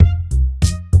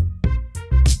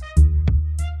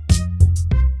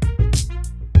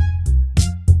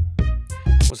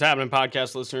What's happening,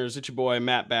 podcast listeners? It's your boy,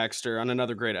 Matt Baxter, on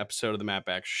another great episode of the Matt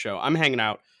Baxter Show. I'm hanging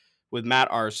out with Matt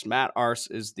Arce. Matt Arce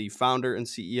is the founder and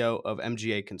CEO of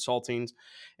MGA Consulting.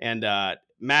 And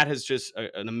Matt has just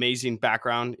an amazing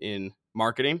background in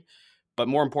marketing. But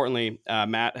more importantly,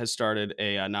 Matt has started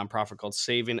a nonprofit called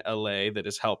Saving LA that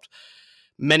has helped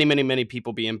many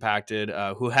people be impacted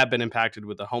who have been impacted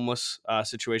with the homeless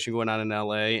situation going on in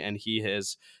LA. And he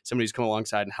has somebody who's come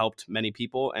alongside and helped many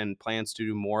people and plans to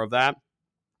do more of that.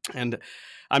 And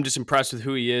I'm just impressed with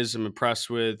who he is. I'm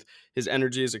impressed with his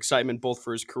energy, his excitement, both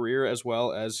for his career as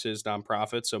well as his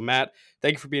nonprofit. So, Matt,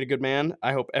 thank you for being a good man.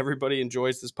 I hope everybody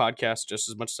enjoys this podcast just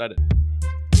as much as I did.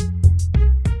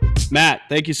 Matt,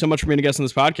 thank you so much for being a guest on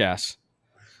this podcast.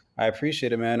 I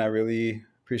appreciate it, man. I really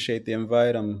appreciate the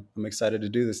invite. I'm excited to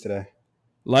do this today.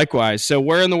 Likewise. So,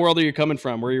 where in the world are you coming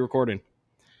from? Where are you recording?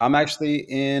 I'm actually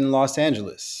in Los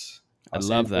Angeles. I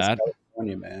love that.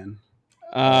 California, man.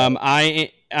 I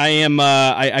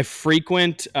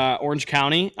frequent Orange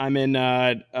County. I'm in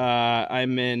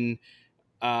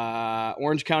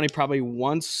Orange County probably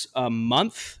once a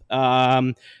month,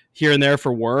 here and there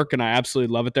for work, and I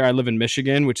absolutely love it there. I live in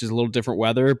Michigan, which is a little different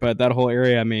weather, but that whole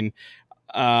area, I mean,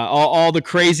 all the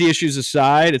crazy issues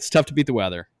aside, it's tough to beat the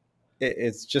weather.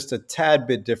 It's just a tad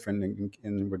bit different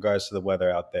in regards to the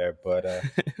weather out there, but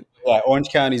yeah, Orange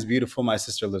County is beautiful. My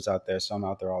sister lives out there, so I'm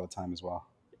out there all the time as well.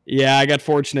 Yeah, I got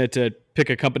fortunate to pick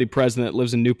a company president that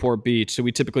lives in Newport Beach, so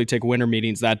we typically take winter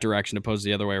meetings that direction opposed to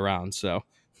the other way around. So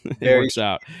it works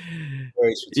out.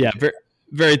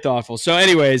 Very thoughtful. So,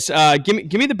 anyways,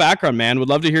 give me the background, man. Would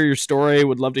love to hear your story.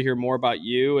 Would love to hear more about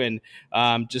you and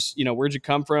just where'd you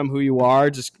come from, who you are.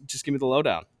 Just give me the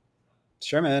lowdown.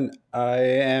 Sure, man. I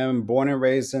am born and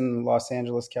raised in Los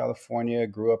Angeles, California.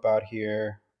 Grew up out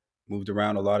here. Moved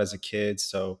around a lot as a kid,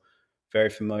 so very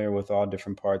familiar with all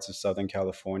different parts of Southern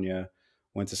California.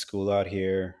 Went to school out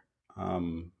here.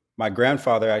 My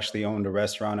grandfather actually owned a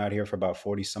restaurant out here for about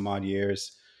 40 some odd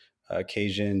years,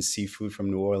 Cajun seafood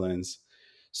from New Orleans.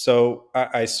 So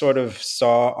I sort of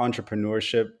saw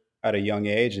entrepreneurship at a young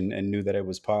age and knew that it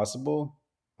was possible.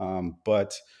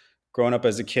 But growing up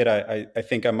as a kid, I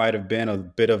think I might have been a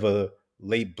bit of a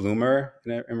late bloomer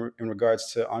in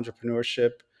regards to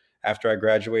entrepreneurship. After I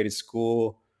graduated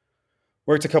school,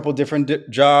 worked a couple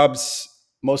different jobs,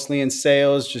 mostly in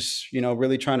sales, just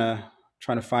really trying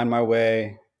to find my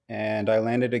way. And I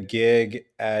landed a gig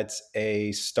at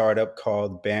a startup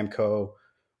called Bamco,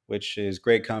 which is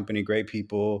great company, great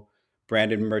people,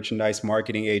 branded merchandise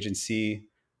marketing agency.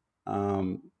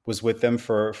 Was with them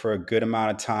for a good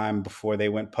amount of time before they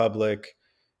went public,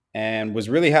 and was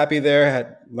really happy there.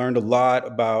 Had learned a lot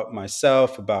about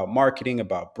myself, about marketing,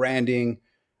 about branding.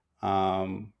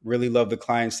 Really loved the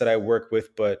clients that I worked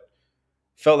with, but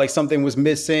felt like something was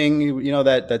missing.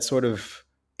 That sort of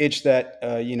itch that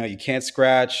you can't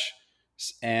scratch.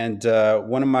 And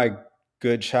one of my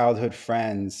good childhood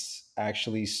friends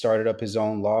actually started up his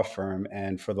own law firm,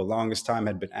 and for the longest time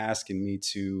had been asking me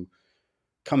to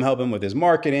come help him with his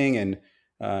marketing, and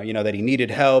that he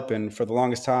needed help. And for the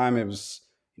longest time, it was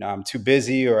I'm too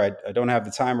busy, or I don't have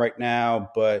the time right now.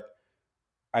 But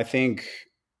I think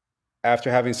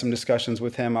after having some discussions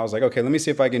with him, I was like, okay, let me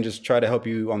see if I can just try to help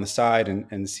you on the side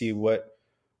and see what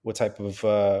type of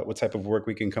work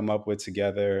we can come up with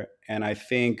together. And I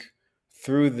think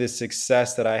through the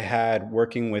success that I had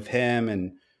working with him,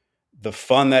 and the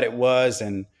fun that it was,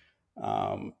 and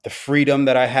the freedom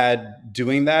that I had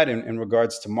doing that in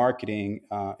regards to marketing,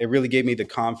 it really gave me the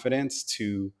confidence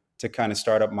to kind of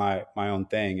start up my own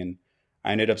thing. And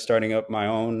I ended up starting up my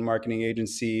own marketing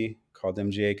agency called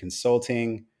MGA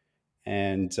Consulting.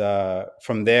 And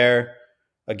from there,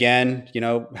 again,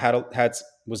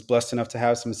 was blessed enough to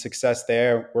have some success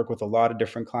there, work with a lot of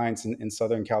different clients in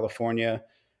Southern California.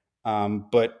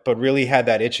 But really had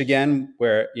that itch again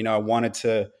where, I wanted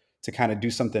to kind of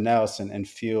do something else and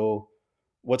feel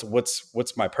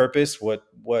what's my purpose, what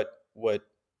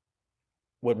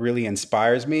really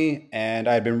inspires me. And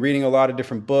I had been reading a lot of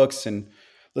different books and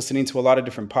listening to a lot of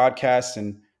different podcasts.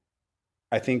 And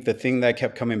I think the thing that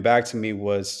kept coming back to me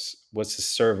was to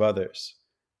serve others.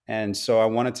 And so I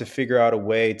wanted to figure out a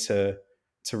way to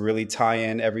really tie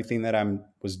in everything that I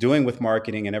was doing with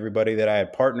marketing and everybody that I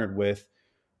had partnered with,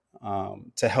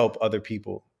 to help other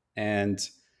people. And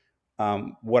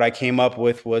what I came up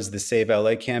with was the Save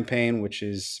LA campaign, which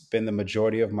has been the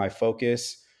majority of my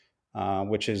focus,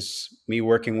 which is me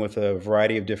working with a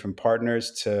variety of different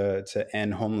partners to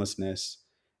end homelessness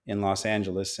in Los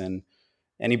Angeles. And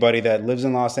anybody that lives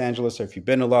in Los Angeles, or if you've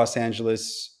been to Los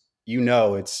Angeles,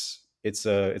 it's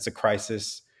a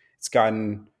crisis. It's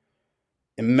gotten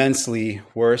immensely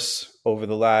worse over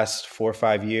the last 4 or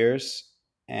 5 years.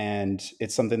 and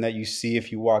it's something that you see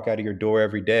if you walk out of your door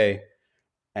every day.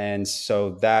 And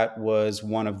so that was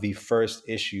one of the first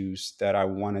issues that I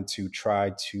wanted to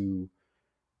try to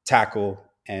tackle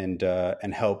and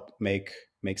help make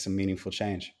some meaningful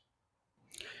change.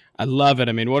 I love it.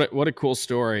 I mean, what a cool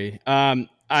story.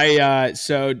 I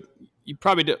so you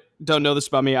probably don't know this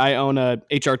about me. I own a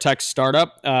HR tech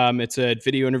startup. It's a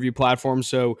video interview platform.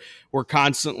 So we're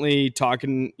constantly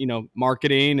talking,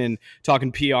 marketing and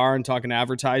talking PR and talking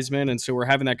advertisement, and so we're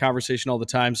having that conversation all the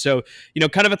time. So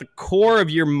kind of at the core of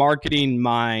your marketing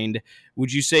mind,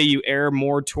 would you say you err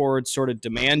more towards sort of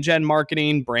demand gen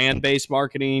marketing, brand based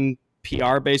marketing?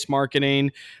 PR based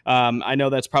marketing. I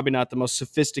know that's probably not the most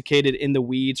sophisticated in the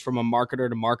weeds from a marketer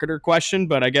to marketer question,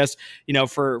 but I guess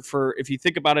for if you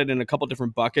think about it in a couple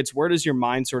different buckets, where does your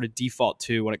mind sort of default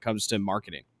to when it comes to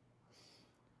marketing?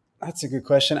 That's a good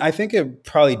question. I think it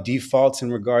probably defaults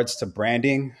in regards to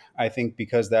branding. I think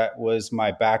because that was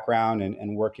my background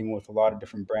and working with a lot of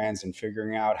different brands and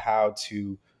figuring out how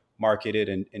to market it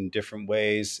in different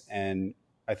ways. And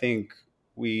I think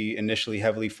we initially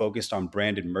heavily focused on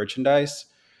branded merchandise.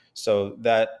 So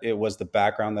that it was the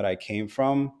background that I came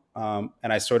from. And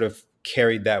I sort of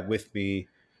carried that with me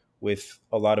with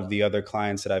a lot of the other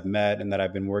clients that I've met and that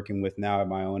I've been working with now at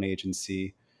my own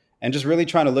agency, and just really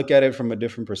trying to look at it from a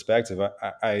different perspective.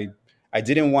 I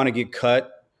didn't want to get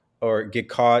cut or get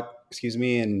caught, excuse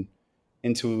me, and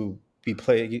into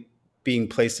being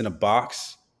placed in a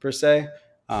box per se,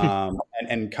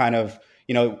 and kind of,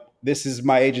 this is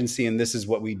my agency and this is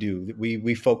what we do.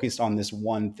 We focused on this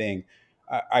one thing.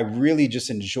 I really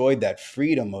just enjoyed that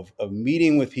freedom of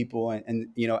meeting with people and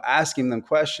asking them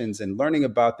questions and learning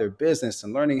about their business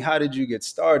and learning, how did you get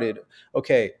started?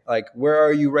 Okay, like, where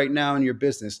are you right now in your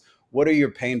business? What are your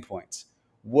pain points?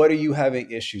 What are you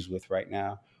having issues with right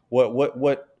now?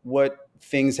 What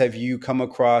things have you come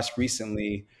across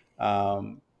recently,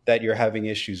 that you're having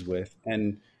issues with?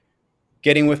 And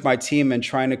getting with my team and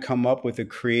trying to come up with a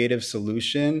creative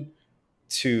solution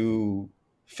to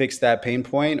fix that pain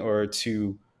point or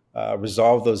to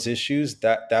resolve those issues.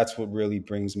 That's what really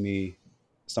brings me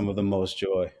some of the most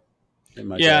joy in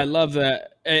my Yeah, I job. love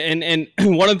that. And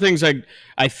one of the things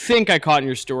I think I caught in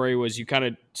your story was you kind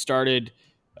of started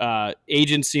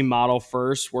agency model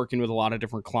first, working with a lot of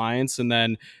different clients, and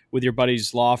then with your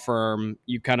buddy's law firm,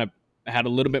 you kind of had a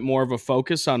little bit more of a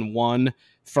focus on one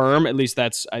firm. At least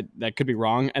that could be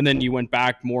wrong. And then you went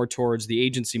back more towards the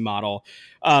agency model.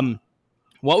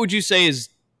 What would you say is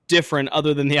different,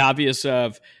 other than the obvious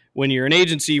of when you're an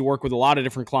agency, you work with a lot of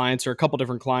different clients or a couple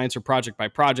different clients or project by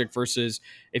project, versus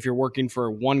if you're working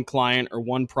for one client or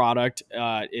one product,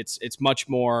 it's much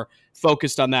more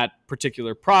focused on that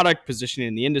particular product, positioning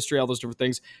in the industry, all those different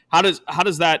things. How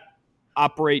does that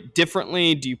operate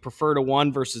differently? Do you prefer to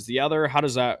one versus the other? How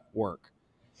does that work?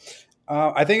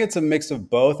 I think it's a mix of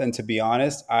both. And to be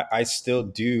honest, I still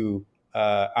do.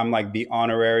 I'm like the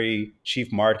honorary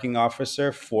chief marketing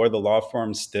officer for the law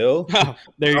firm still. Oh,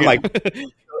 there I'm you like go.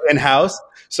 in house.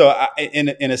 So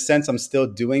in a sense, I'm still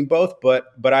doing both, but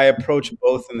I approach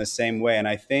both in the same way. And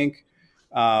I think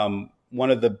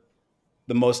one of the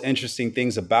most interesting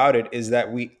things about it is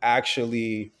that we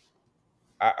actually,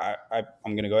 I'm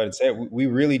going to go ahead and say it. We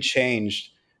really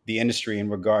changed the industry in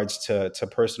regards to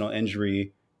personal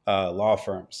injury law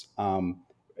firms.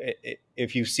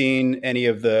 If you've seen any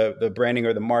of the branding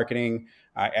or the marketing,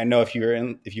 I know if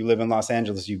you live in Los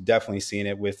Angeles, you've definitely seen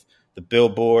it with the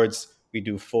billboards. We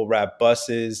do full wrap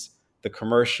buses, the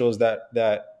commercials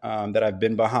that I've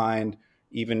been behind,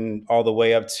 even all the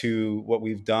way up to what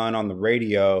we've done on the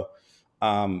radio.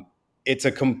 Um, it's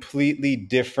a completely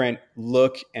different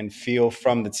look and feel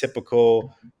from the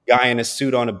typical guy in a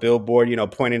suit on a billboard,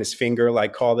 pointing his finger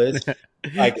like, call this.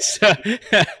 Like, So,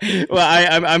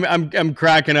 well, I'm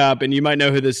cracking up, and you might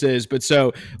know who this is. But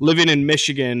so, living in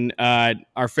Michigan,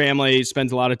 our family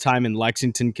spends a lot of time in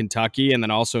Lexington, Kentucky, and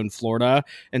then also in Florida.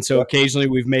 And so, yep, occasionally,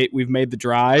 we've made the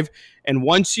drive. And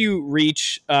once you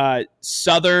reach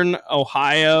southern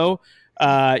Ohio,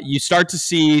 you start to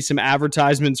see some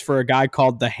advertisements for a guy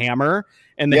called the Hammer.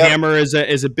 And the yep, hammer is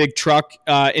a big truck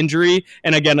injury,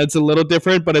 and again, it's a little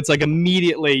different, but it's like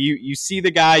immediately you see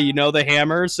the guy, you know the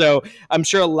hammer. So I'm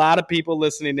sure a lot of people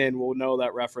listening in will know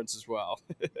that reference as well.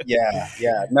 yeah,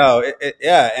 no,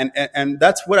 yeah, and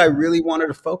that's what I really wanted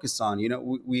to focus on.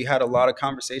 We had a lot of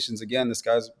conversations. Again, this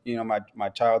guy's, my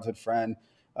childhood friend.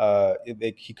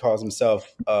 He calls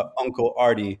himself Uncle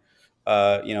Artie,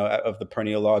 of the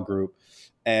Perennial Law Group.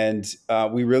 And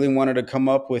we really wanted to come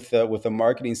up with a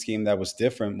marketing scheme that was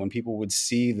different. When people would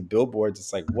see the billboards,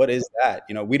 it's like, what is that?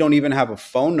 We don't even have a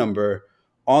phone number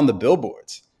on the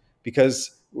billboards,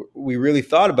 because we really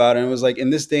thought about it, and it was like, in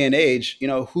this day and age,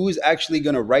 who's actually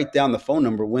going to write down the phone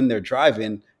number when they're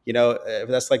driving?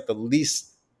 That's like the least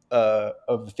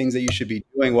of the things that you should be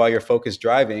doing while you're focused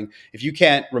driving. If you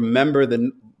can't remember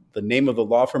the name of the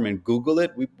law firm and Google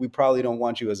it, we probably don't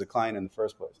want you as a client in the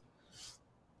first place.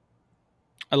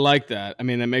 I like that. I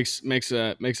mean, that makes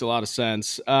a lot of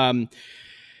sense.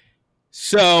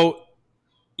 So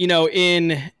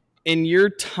in your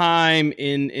time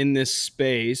in this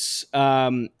space,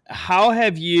 how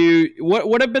have you?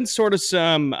 What have been sort of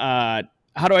some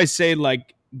how do I say,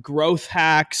 like, growth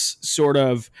hacks, sort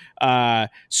of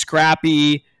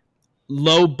scrappy,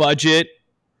 low budget,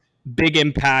 big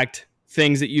impact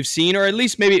things that you've seen, or at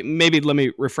least maybe let me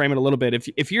reframe it a little bit.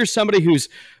 If you're somebody who's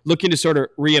looking to sort of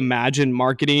reimagine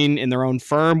marketing in their own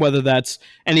firm, whether that's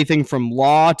anything from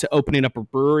law to opening up a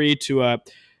brewery to a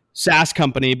SaaS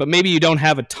company, but maybe you don't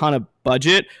have a ton of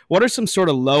budget, what are some sort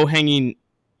of low hanging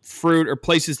fruit or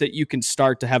places that you can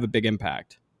start to have a big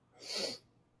impact?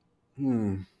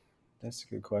 That's a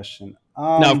good question.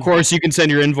 Now, of course, you can send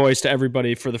your invoice to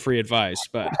everybody for the free advice,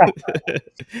 but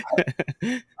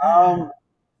um,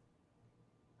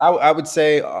 I would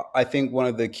say, I think one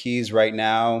of the keys right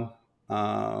now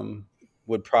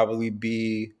would probably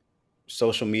be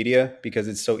social media, because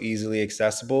it's so easily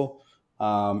accessible,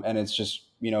 and it's just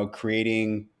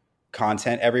creating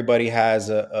content. Everybody has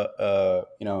a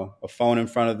phone in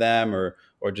front of them,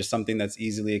 or just something that's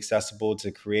easily accessible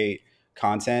to create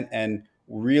content. And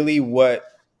really, what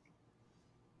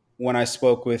when I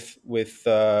spoke with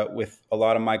a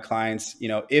lot of my clients,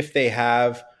 if they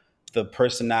have the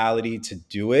personality to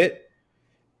do it,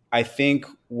 I think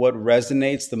what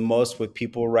resonates the most with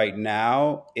people right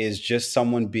now is just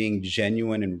someone being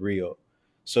genuine and real.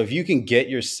 So if you can get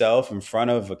yourself in front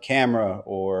of a camera,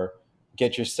 or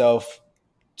get yourself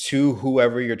to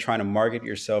whoever you're trying to market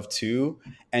yourself to,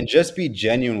 and just be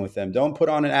genuine with them. Don't put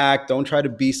on an act. Don't try to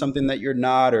be something that you're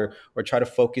not, or try to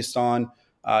focus on,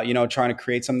 trying to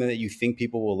create something that you think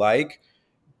people will like.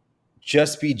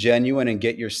 Just be genuine and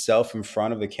get yourself in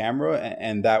front of the camera,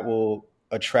 and that will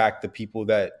attract the people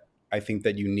that I think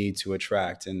that you need to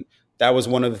attract. And that was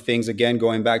one of the things, again,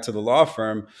 going back to the law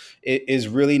firm, it is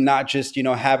really not just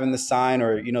having the sign,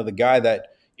 or the guy that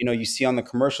you see on the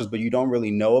commercials but you don't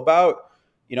really know about.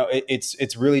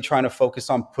 It's really trying to focus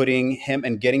on putting him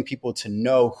and getting people to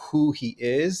know who he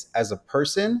is as a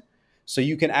person, so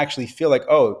you can actually feel like,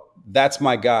 oh, that's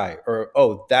my guy, or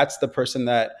oh, that's the person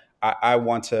that I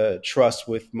want to trust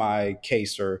with my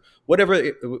case, or whatever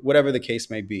the case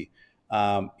may be.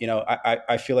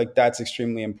 I feel like that's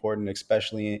extremely important,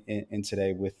 especially in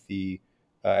today with the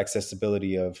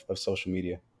accessibility of social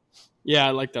media. yeah,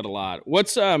 I like that a lot.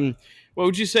 What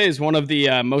would you say is one of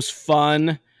the most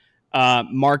fun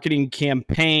marketing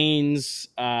campaigns,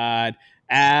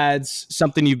 ads,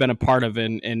 something you've been a part of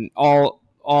in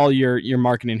all your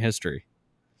marketing history?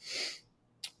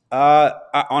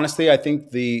 Honestly, I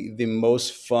think the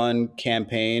most fun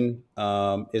campaign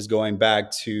is going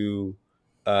back to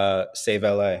Save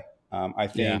LA. I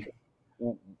Yeah. think,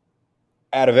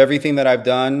 out of everything that I've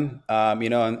done,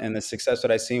 and the success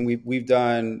that I've seen, we've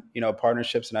done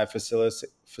partnerships, and I've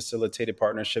facilitated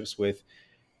partnerships with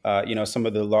some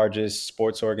of the largest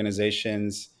sports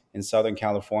organizations in Southern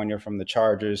California, from the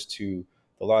Chargers to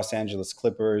the Los Angeles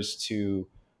Clippers to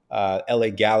LA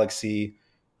Galaxy.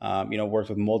 Worked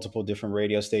with multiple different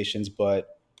radio stations,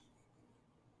 but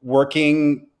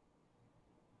working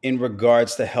in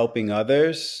regards to helping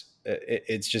others,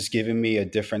 it's just given me a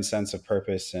different sense of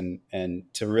purpose, and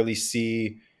to really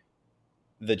see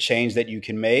the change that you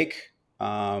can make.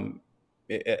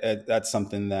 That's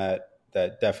something that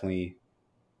definitely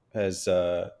has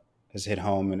has hit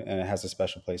home, and it has a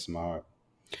special place in my heart.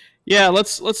 Yeah,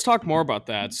 let's talk more about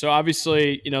that. So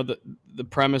obviously, the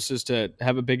premise is to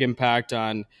have a big impact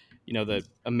on,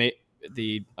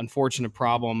 the unfortunate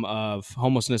problem of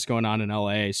homelessness going on in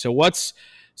LA. So what's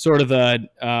sort of the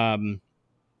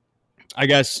I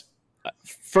guess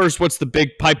first, what's the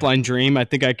big pipeline dream? I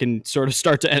think I can sort of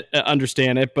start to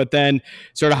understand it, but then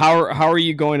sort of how are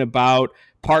you going about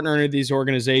partnering with these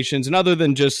organizations? And other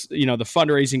than just the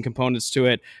fundraising components to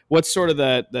it, what's sort of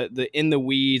the in the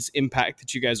weeds impact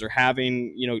that you guys are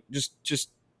having?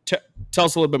 Just t- tell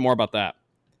us a little bit more about that.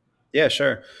 Yeah,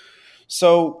 sure.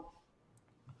 So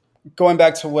going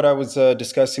back to what I was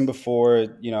discussing before,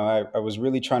 I was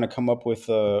really trying to come up with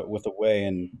a way,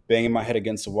 and banging my head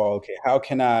against the wall. Okay, how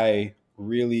can I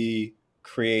really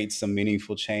create some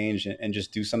meaningful change, and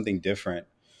just do something different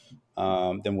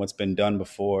than what's been done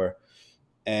before?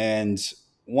 And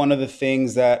one of the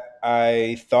things that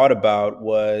I thought about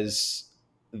was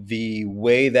the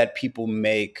way that people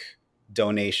make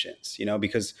donations,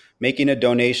 because making a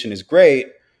donation is great,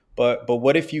 but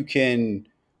what if you can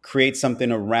create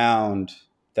something around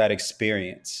that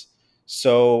experience?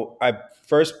 So I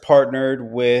first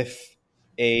partnered with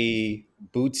a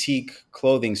boutique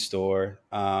clothing store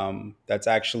that's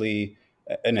actually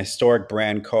an historic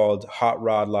brand called Hot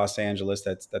Rod Los Angeles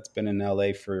that's been in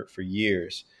LA for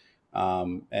years,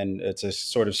 and it's a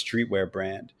sort of streetwear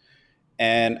brand.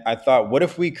 And I thought, what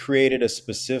if we created a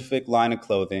specific line of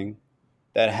clothing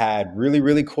that had really,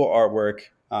 really cool artwork?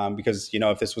 Because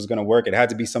if this was going to work, it had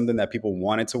to be something that people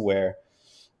wanted to wear.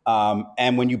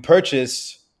 And when you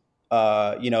purchase,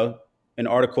 an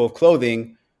article of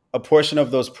clothing, a portion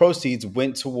of those proceeds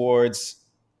went towards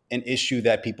an issue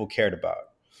that people cared about.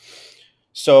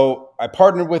 So I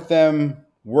partnered with them,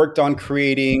 worked on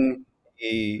creating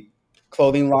a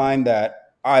clothing line that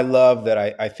I love, that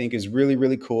I think is really,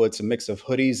 really cool. It's a mix of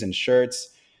hoodies and shirts.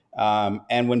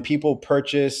 And when people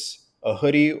purchase a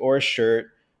hoodie or a shirt,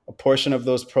 a portion of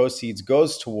those proceeds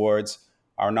goes towards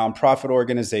our nonprofit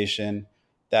organization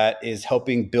that is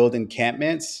helping build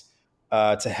encampments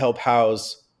to help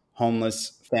house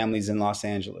homeless families in Los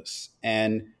Angeles.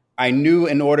 And I knew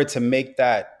in order to make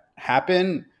that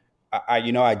happen,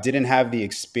 I didn't have the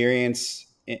experience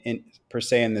in per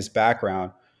se in this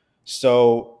background.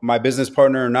 So my business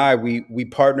partner and I, we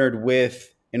partnered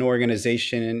with an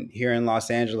organization here in Los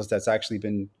Angeles that's actually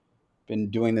been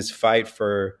doing this fight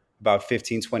for about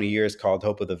 15, 20 years, called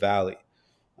Hope of the Valley.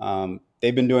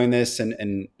 They've been doing this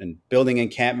and building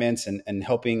encampments and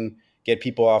helping get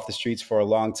people off the streets for a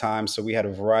long time. So we had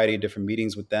a variety of different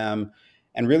meetings with them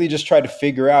and really just tried to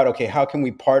figure out, okay, how can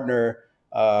we partner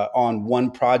on one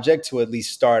project to at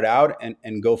least start out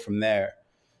and go from there.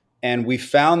 And we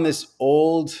found this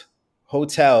old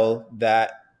hotel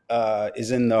that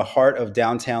is in the heart of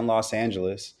downtown Los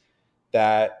Angeles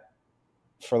that,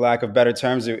 for lack of better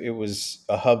terms, it was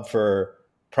a hub for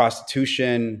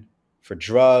prostitution, for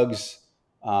drugs,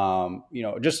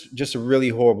 just a really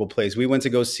horrible place. We went to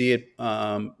go see it,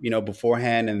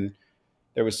 beforehand, and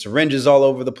there was syringes all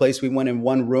over the place. We went in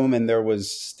one room, and there was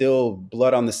still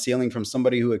blood on the ceiling from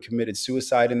somebody who had committed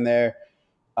suicide in there.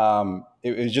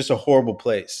 It was just a horrible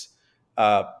place.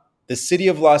 Uh, the city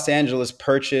of Los Angeles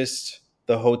purchased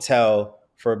the hotel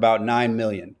for about 9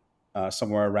 million,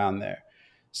 somewhere around there.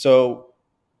 So,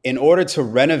 in order to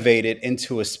renovate it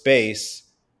into a space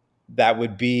that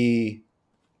would be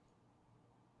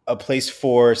a place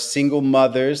for single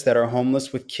mothers that are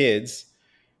homeless with kids,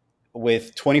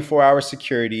 with 24-hour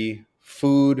security,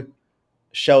 food,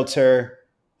 shelter,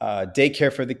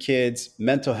 daycare for the kids,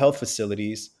 mental health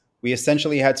facilities, we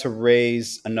essentially had to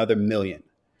raise another million.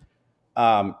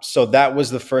 So that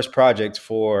was the first project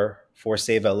for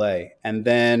Save LA, and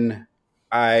then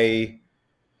I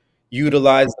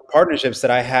utilized the partnerships that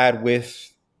I had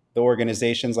with the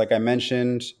organizations, like I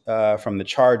mentioned, from the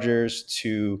Chargers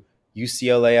to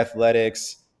UCLA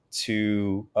Athletics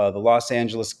to the Los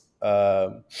Angeles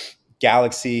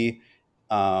Galaxy,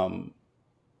 um,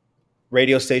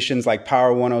 radio stations like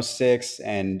Power 106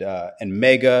 and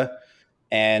Mega,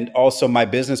 and also my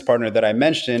business partner that I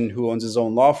mentioned, who owns his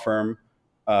own law firm,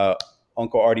 uh,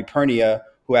 Uncle Artie Pernia,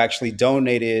 who actually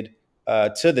donated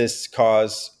to this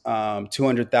cause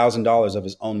 $200,000 of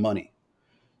his own money.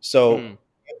 Hmm. So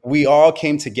we all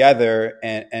came together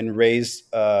and raised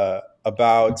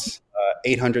about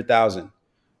 800,000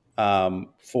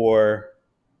 for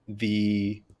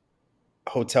the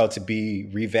hotel to be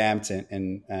revamped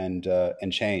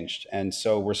and changed. And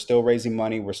so we're still raising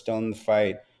money. We're still in the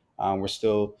fight. We're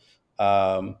still,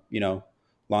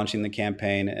 launching the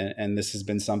campaign, and this has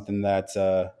been something that's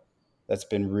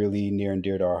been really near and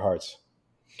dear to our hearts.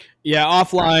 Yeah,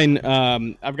 offline,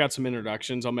 I've got some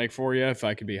introductions I'll make for you if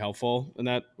I could be helpful in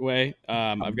that way.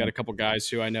 I've got a couple guys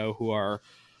who I know who are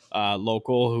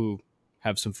local who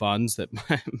have some funds that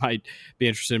might be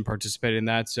interested in participating in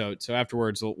that. So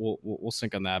afterwards, we'll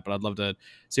sync on that. But I'd love to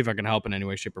see if I can help in any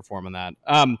way, shape, or form on that.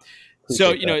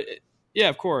 So Appreciate that. yeah,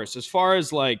 of course. As far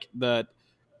as like the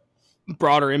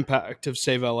broader impact of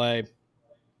Save LA,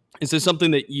 is this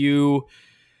something that you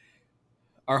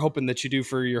are hoping that you do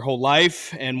for your whole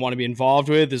life and want to be involved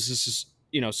with? Is this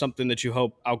something that you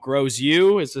hope outgrows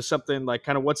you? Is this something like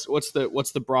kind of what's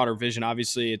the broader vision?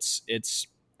 Obviously,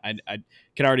 I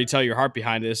can already tell your heart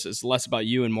behind this. It's less about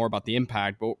you and more about the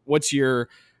impact. But what do you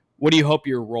hope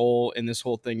your role in this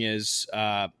whole thing is?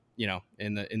 In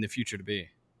the future to be.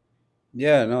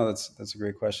 Yeah, no, that's a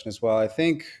great question as well. I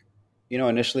think,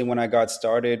 initially when I got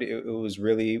started, it was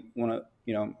really one of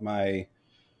my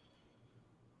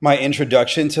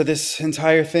introduction to this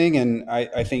entire thing, and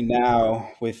I think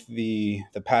now with the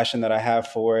passion that I have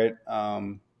for it,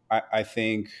 I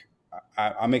think.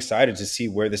 I'm excited to see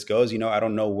where this goes. I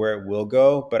don't know where it will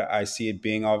go, but I see it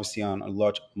being obviously on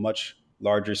a much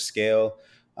larger scale.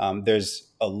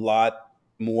 There's a lot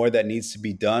more that needs to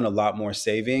be done, a lot more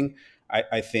saving.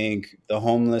 I think the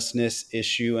homelessness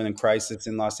issue and the crisis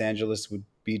in Los Angeles would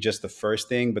be just the first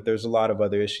thing, but there's a lot of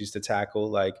other issues to tackle.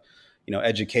 Like,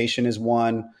 education is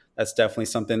one. That's definitely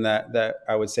something that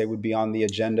I would say would be on the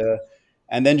agenda.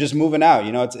 And then just moving out.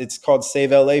 It's called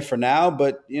Save LA for now,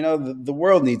 but the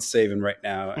world needs saving right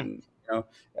now, and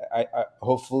I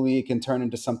hopefully it can turn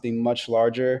into something much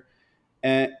larger.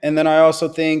 And then I also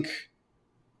think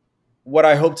what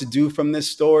I hope to do from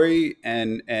this story,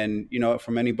 and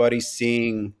from anybody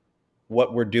seeing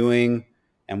what we're doing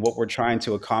and what we're trying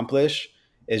to accomplish,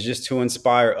 is just to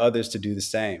inspire others to do the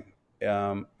same.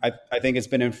 I think it's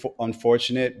been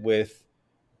unfortunate with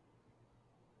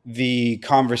the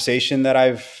conversation that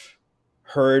I've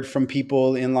heard from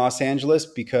people in Los Angeles,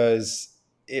 because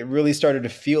it really started to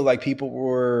feel like people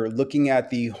were looking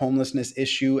at the homelessness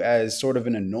issue as sort of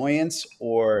an annoyance,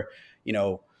 or you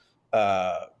know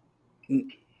uh,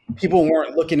 people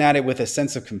weren't looking at it with a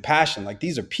sense of compassion. Like,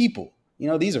 these are people,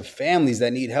 these are families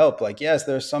that need help. Like, yes,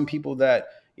 there are some people that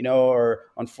are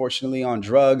unfortunately on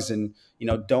drugs and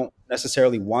don't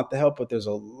necessarily want the help, but there's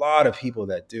a lot of people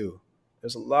that do.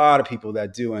 There's a lot of people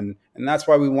that do, and that's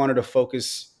why we wanted to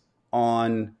focus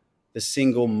on the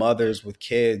single mothers with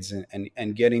kids,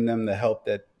 and getting them the help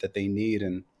that they need,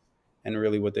 and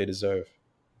really what they deserve.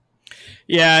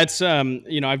 Yeah, it's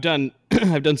I've done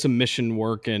I've done some mission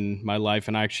work in my life,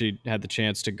 and I actually had the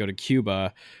chance to go to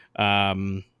Cuba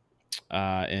in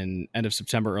end of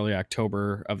September, early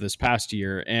October of this past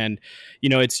year. And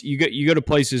it's you go to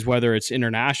places, whether it's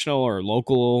international or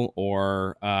local,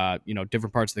 or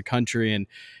different parts of the country, and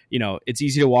it's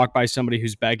easy to walk by somebody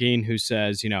who's begging, who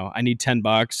says, I need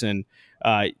 $10, and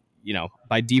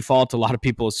by default, a lot of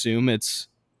people assume it's,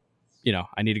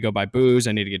 I need to go buy booze,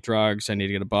 I need to get drugs, I need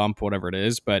to get a bump, whatever it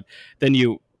is. But then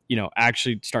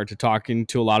actually start to talking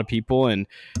to a lot of people, and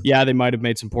yeah, they might have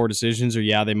made some poor decisions, or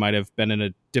yeah, they might have been in a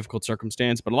difficult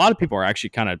circumstance, but a lot of people are actually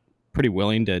kind of pretty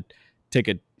willing to take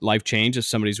a life change if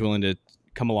somebody's willing to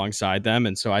come alongside them.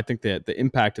 And so I think that the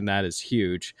impact in that is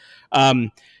huge. I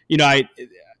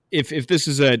if this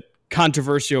is a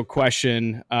controversial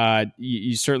question,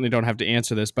 you certainly don't have to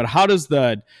answer this, but how does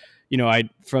I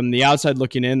from the outside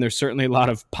looking in, there's certainly a lot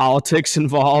of politics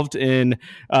involved in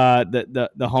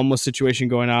the homeless situation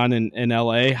going on in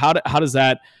LA. How does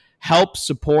that help,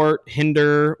 support,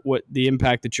 hinder what the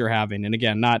impact that you're having? And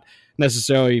again, not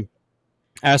necessarily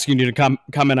asking you to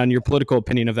comment on your political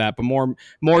opinion of that, but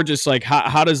more just like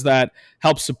how does that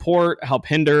help support, help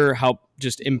hinder, help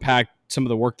just impact some of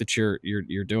the work that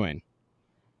you're doing?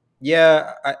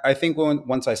 Yeah, I think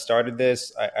once I started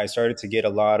this, I started to get a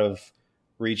lot of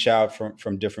reach out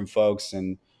from different folks,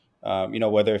 and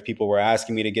whether if people were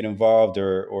asking me to get involved,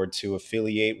 or to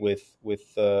affiliate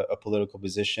with a political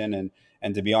position,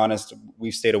 and to be honest,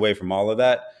 we've stayed away from all of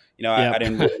that. I Yep.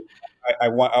 didn't really. I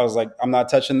was like, I'm not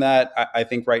touching that. I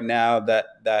think right now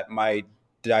that might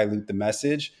dilute the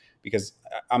message, because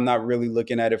I'm not really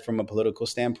looking at it from a political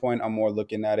standpoint. I'm more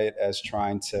looking at it as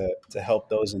trying to help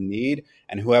those in need,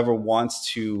 and whoever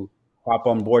wants to hop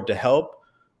on board to help,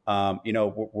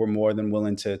 we're more than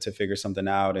willing to figure something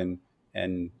out, and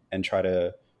try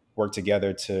to work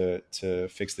together to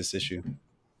fix this issue.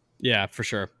 Yeah, for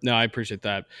sure. No, I appreciate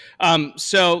that.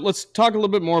 So let's talk a little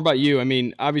bit more about you. I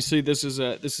mean, obviously, this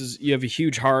is you have a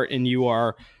huge heart, and you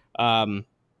are, um,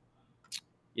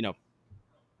 you know,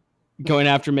 going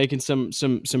after making some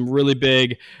really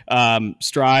big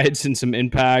strides and some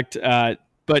impact.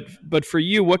 But for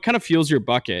you, what kind of fuels your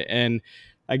bucket? And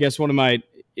I guess one of my,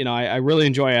 I really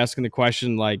enjoy asking the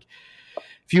question, like,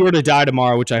 if you were to die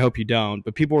tomorrow, which I hope you don't,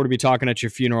 but people were to be talking at your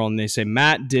funeral and they say,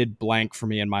 Matt did blank for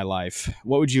me in my life,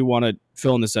 what would you want to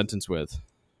fill in the sentence with?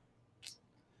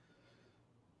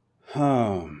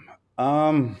 Um,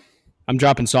 um, I'm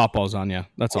dropping softballs on you.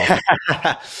 That's all.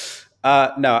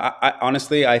 no,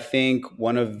 honestly, I think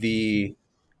one of the,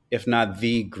 if not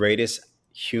the greatest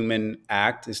human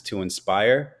act, is to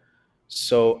inspire.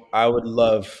 So I would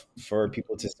love for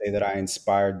people to say that I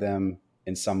inspired them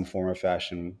in some form or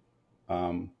fashion,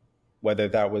 um, whether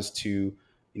that was to,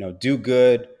 do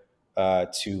good,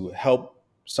 to help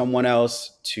someone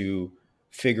else, to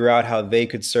figure out how they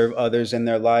could serve others in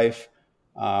their life,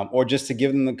 or just to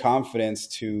give them the confidence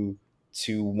to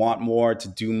want more, to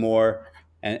do more,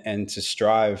 and to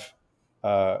strive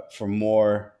for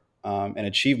more, and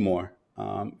achieve more.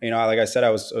 Like I said, I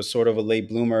was sort of a late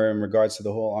bloomer in regards to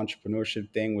the whole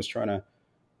entrepreneurship thing. Was trying to,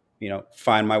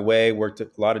 find my way. Worked at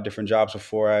a lot of different jobs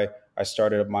before I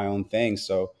started up my own thing.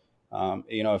 So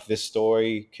If this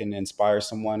story can inspire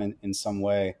someone in some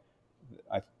way,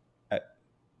 I, I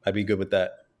I'd be good with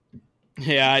that.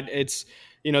 Yeah, it's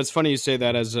it's funny you say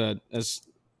that as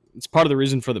it's part of the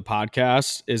reason for the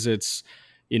podcast is it's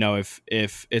if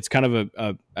it's kind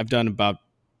of I've done about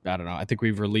I don't know, I think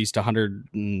we've released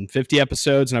 150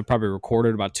 episodes and I've probably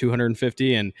recorded about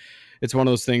 250, and it's one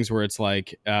of those things where it's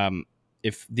like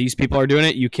if these people are doing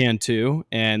it, you can too.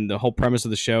 And the whole premise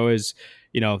of the show is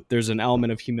there's an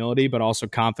element of humility but also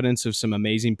confidence of some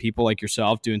amazing people like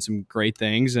yourself doing some great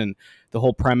things, and the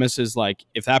whole premise is like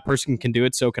if that person can do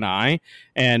it, so can I.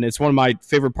 And it's one of my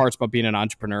favorite parts about being an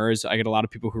entrepreneur is I get a lot of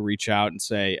people who reach out and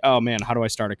say, oh man, how do I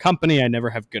start a company? I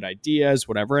never have good ideas,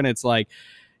 whatever. And it's like,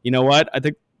 you know what? I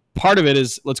think part of it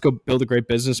is let's go build a great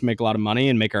business, make a lot of money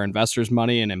and make our investors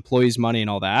money and employees money and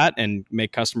all that and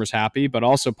make customers happy. But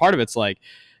also part of it's like,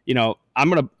 I'm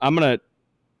going to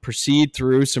proceed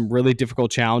through some really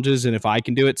difficult challenges. And if I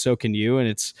can do it, so can you. And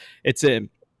it's a,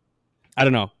 I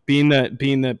don't know, being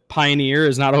the pioneer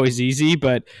is not always easy,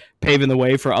 but paving the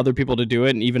way for other people to do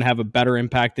it and even have a better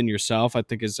impact than yourself, I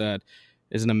think is an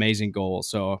amazing goal.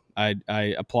 So I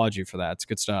applaud you for that. It's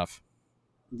good stuff.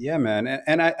 Yeah, man,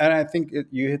 and I think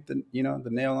you hit the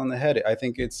nail on the head. I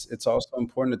think it's also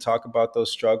important to talk about those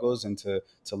struggles and to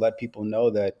let people know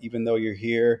that even though you're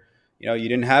here, you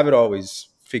didn't have it always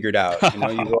figured out.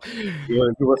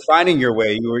 You were finding your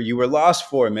way. You were lost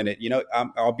for a minute.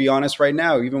 I'll be honest right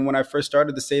now. Even when I first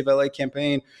started the Save LA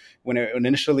campaign, when it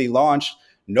initially launched,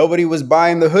 nobody was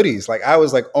buying the hoodies. Like I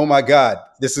was like, oh my god,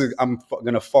 I'm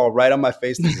gonna fall right on my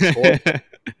face. This is horrible.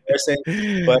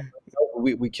 But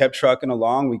we kept trucking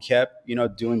along. We kept,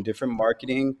 doing different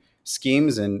marketing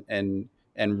schemes and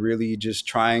really just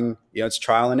trying, it's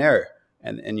trial and error,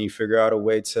 and you figure out a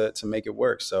way to make it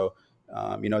work. So,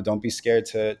 don't be scared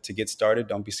to get started.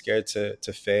 Don't be scared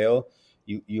to fail.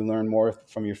 You learn more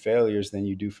from your failures than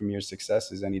you do from your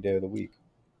successes any day of the week.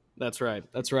 That's right.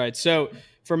 That's right. So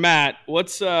for Matt,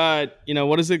 what's what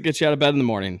does it get you out of bed in the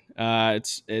morning?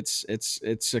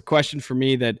 It's a question for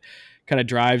me that kind of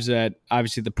drives at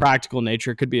obviously the practical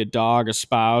nature. It could be a dog, a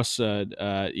spouse,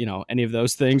 any of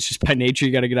those things. Just by nature,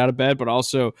 you got to get out of bed. But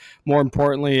also, more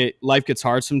importantly, life gets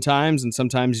hard sometimes, and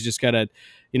sometimes you just got to,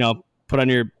 put on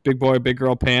your big boy, big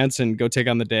girl pants and go take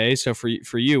on the day. So for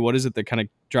you, what is it that kind of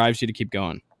drives you to keep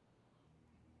going?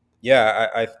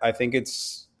 Yeah, I think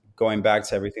it's going back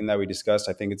to everything that we discussed.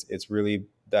 I think it's really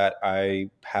that I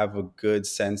have a good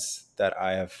sense that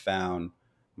I have found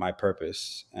my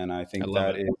purpose, and I I think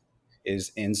love that it.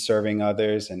 is in serving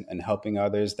others and helping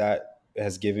others. That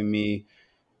has given me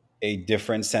a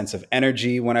different sense of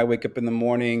energy when I wake up in the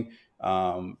morning.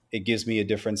 It gives me a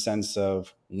different sense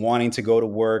of wanting to go to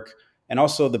work, and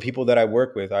also the people that I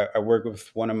work with. I work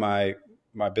with one of my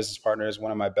business partners,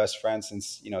 one of my best friends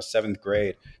since seventh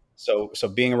grade. So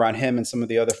being around him and some of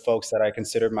the other folks that I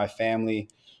considered my family,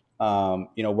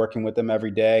 working with them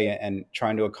every day and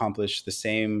trying to accomplish the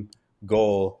same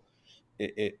goal,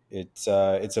 it's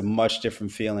a much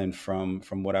different feeling from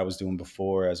what I was doing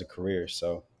before as a career.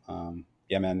 So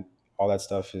yeah, man, all that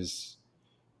stuff is.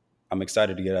 I'm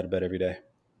excited to get out of bed every day.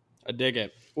 I dig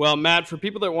it. Well, Matt, for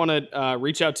people that want to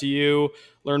reach out to you,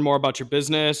 learn more about your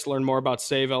business, learn more about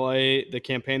Save LA, the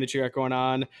campaign that you got going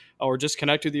on, or just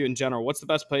connect with you in general, what's the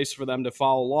best place for them to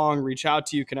follow along, reach out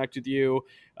to you, connect with you,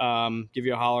 give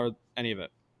you a holler, any of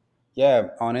it? Yeah,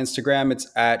 on Instagram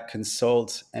it's at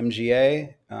consult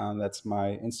mga. That's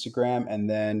my Instagram, and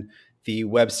then the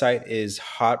website is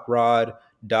hotrod.la.com.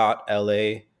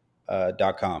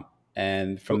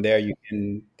 And from there,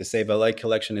 the Save LA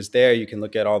collection is there. You can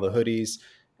look at all the hoodies,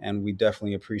 and we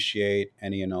definitely appreciate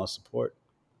any and all support.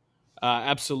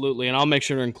 Absolutely. And I'll make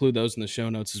sure to include those in the show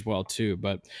notes as well, too.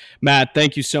 But Matt,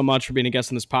 thank you so much for being a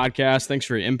guest on this podcast. Thanks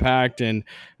for your impact. And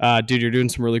dude, you're doing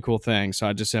some really cool things. So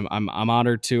I'm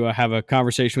honored to have a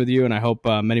conversation with you, and I hope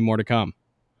many more to come.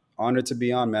 Honored to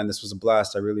be on, man. This was a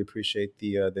blast. I really appreciate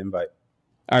the invite.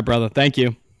 All right, brother. Thank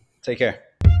you. Take care.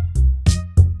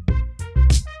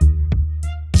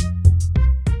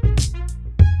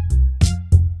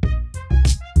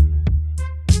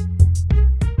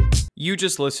 You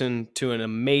just listened to an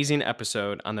amazing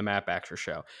episode on the Matt Baxter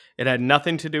Show. It had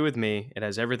nothing to do with me. It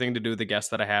has everything to do with the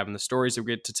guests that I have and the stories that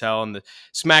we get to tell and the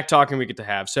smack talking we get to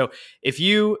have. So if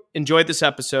you enjoyed this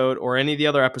episode or any of the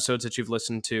other episodes that you've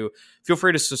listened to, feel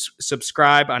free to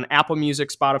subscribe on Apple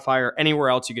Music, Spotify, or anywhere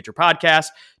else you get your podcast.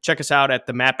 Check us out at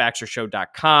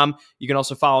themattbaxtershow.com. You can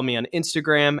also follow me on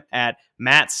Instagram at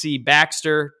Matt C.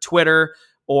 Baxter, Twitter,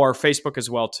 or Facebook as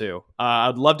well too.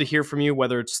 I'd love to hear from you,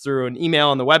 whether it's through an email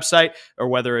on the website or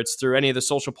whether it's through any of the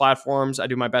social platforms. I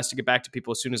do my best to get back to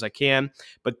people as soon as I can.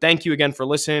 But thank you again for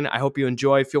listening. I hope you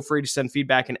enjoy. Feel free to send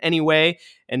feedback in any way,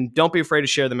 and don't be afraid to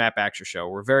share the Matt Baxter Show.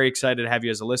 We're very excited to have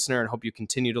you as a listener and hope you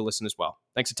continue to listen as well.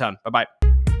 Thanks a ton.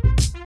 Bye-bye.